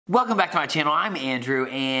Welcome back to my channel. I'm Andrew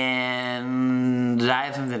and I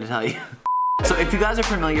have something to tell you. So if you guys are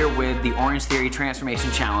familiar with the Orange Theory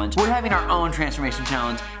Transformation Challenge, we're having our own transformation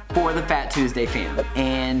challenge for the Fat Tuesday fam.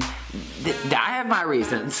 And I have my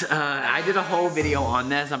reasons. I did a whole video on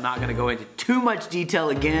this. I'm not gonna go into too much detail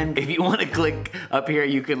again. If you wanna click up here,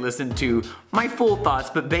 you can listen to my full thoughts.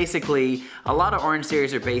 But basically, a lot of Orange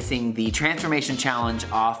Theories are basing the transformation challenge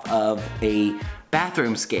off of a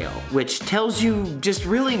bathroom scale, which tells you just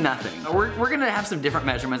really nothing. We're gonna have some different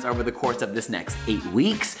measurements over the course of this next 8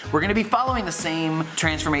 weeks. We're gonna be following the same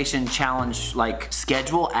transformation challenge like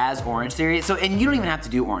schedule as Orange Theory. So, and you don't even have to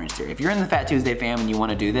do Orange Theory. If you're in the Fat Tuesday fam and you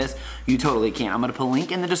wanna do this, you totally can. I'm gonna put a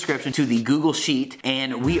link in the description to the Google Sheet,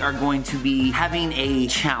 and we are going to be having a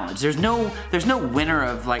challenge. There's no winner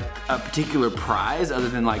of like a particular prize other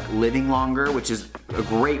than like living longer, which is a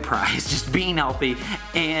great prize, just being healthy.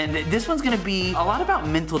 And this one's gonna be a lot about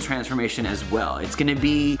mental transformation as well. It's gonna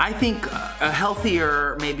be, I think, a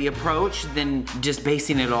healthier maybe approach than just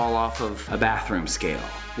basing it all off of a bathroom scale,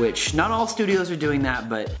 which not all studios are doing that,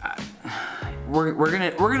 but we're gonna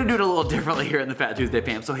do it a little differently here in the Fat Tuesday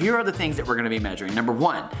fam. So here are the things that we're gonna be measuring. Number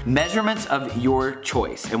one, measurements of your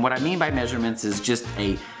choice. And what I mean by measurements is just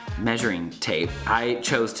a measuring tape. I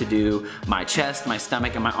chose to do my chest, my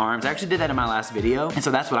stomach, and my arms. I actually did that in my last video, and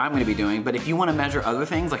so that's what I'm gonna be doing. But if you wanna measure other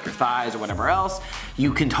things like your thighs or whatever else,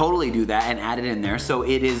 you can totally do that and add it in there. So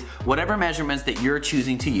it is whatever measurements that you're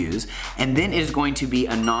choosing to use, and then it is going to be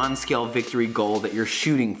a non-scale victory goal that you're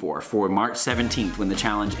shooting for March 17th when the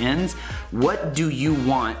challenge ends. What do you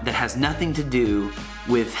want that has nothing to do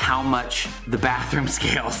with how much the bathroom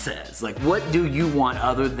scale says? Like, what do you want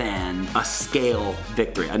other than a scale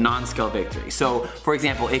victory, a non-scale victory? So, for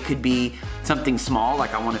example, it could be something small,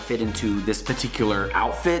 like I want to fit into this particular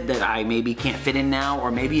outfit that I maybe can't fit in now,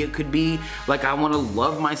 or maybe it could be like I want to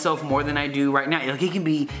love myself more than I do right now. Like, it can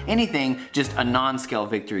be anything, just a non-scale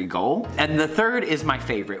victory goal. And the third is my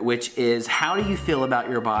favorite, which is how do you feel about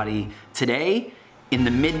your body today, in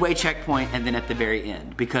the midway checkpoint, and then at the very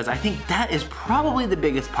end, because I think that is probably the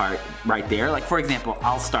biggest part right there. Like, for example,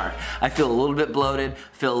 I'll start. I feel a little bit bloated,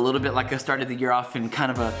 feel a little bit like I started the year off in kind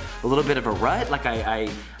of a little bit of a rut. Like I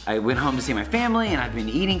went home to see my family and I've been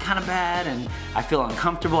eating kind of bad and I feel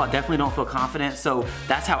uncomfortable. I definitely don't feel confident. So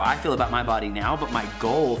that's how I feel about my body now. But my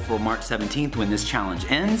goal for March 17th when this challenge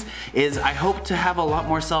ends is I hope to have a lot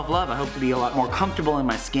more self-love. I hope to be a lot more comfortable in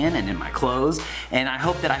my skin and in my clothes. And I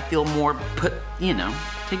hope that I feel more put, you know,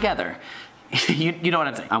 together. you know what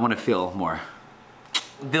I'm saying? I want to feel more.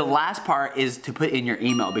 The last part is to put in your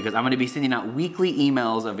email, because I'm gonna be sending out weekly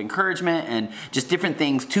emails of encouragement and just different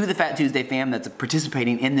things to the Fat Tuesday fam that's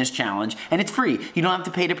participating in this challenge. And it's free. You don't have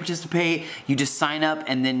to pay to participate. You just sign up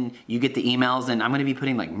and then you get the emails. And I'm gonna be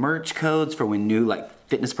putting like merch codes for when new like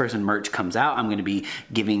fitness person merch comes out. I'm gonna be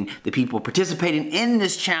giving the people participating in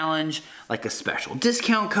this challenge like a special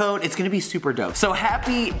discount code. It's gonna be super dope. So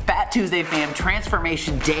happy Fat Tuesday fam,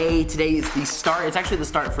 Transformation Day. Today is the start. It's actually the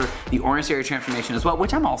start for the Orange Theory Transformation as well,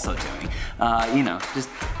 which I'm also doing. You know, just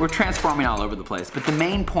we're transforming all over the place. But the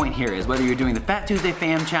main point here is whether you're doing the Fat Tuesday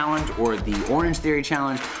fam challenge or the Orange Theory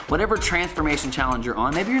challenge, whatever transformation challenge you're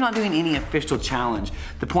on, maybe you're not doing any official challenge.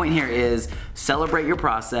 The point here is celebrate your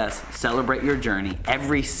process, celebrate your journey,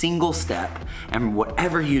 every single step, and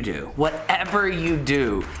whatever you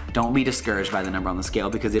do, don't be discouraged by the number on the scale,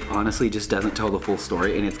 because it honestly just doesn't tell the full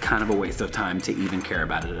story, and it's kind of a waste of time to even care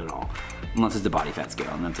about it at all. Unless it's the body fat scale,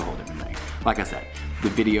 and that's a whole different thing. Like I said, the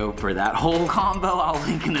video for that whole combo I'll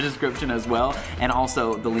link in the description as well, and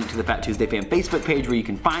also the link to the Fat Tuesday fam Facebook page where you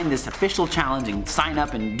can find this official challenge and sign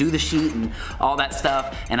up and do the sheet and all that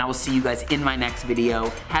stuff. And I will see you guys in my next video.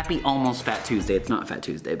 Happy almost Fat Tuesday. It's not Fat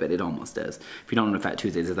Tuesday, but it almost is. If you don't know what Fat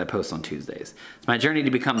Tuesdays is, I post on Tuesdays. It's my journey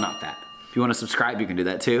to become not fat. If you want to subscribe, you can do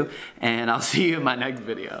that too. And I'll see you in my next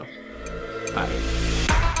video. Bye.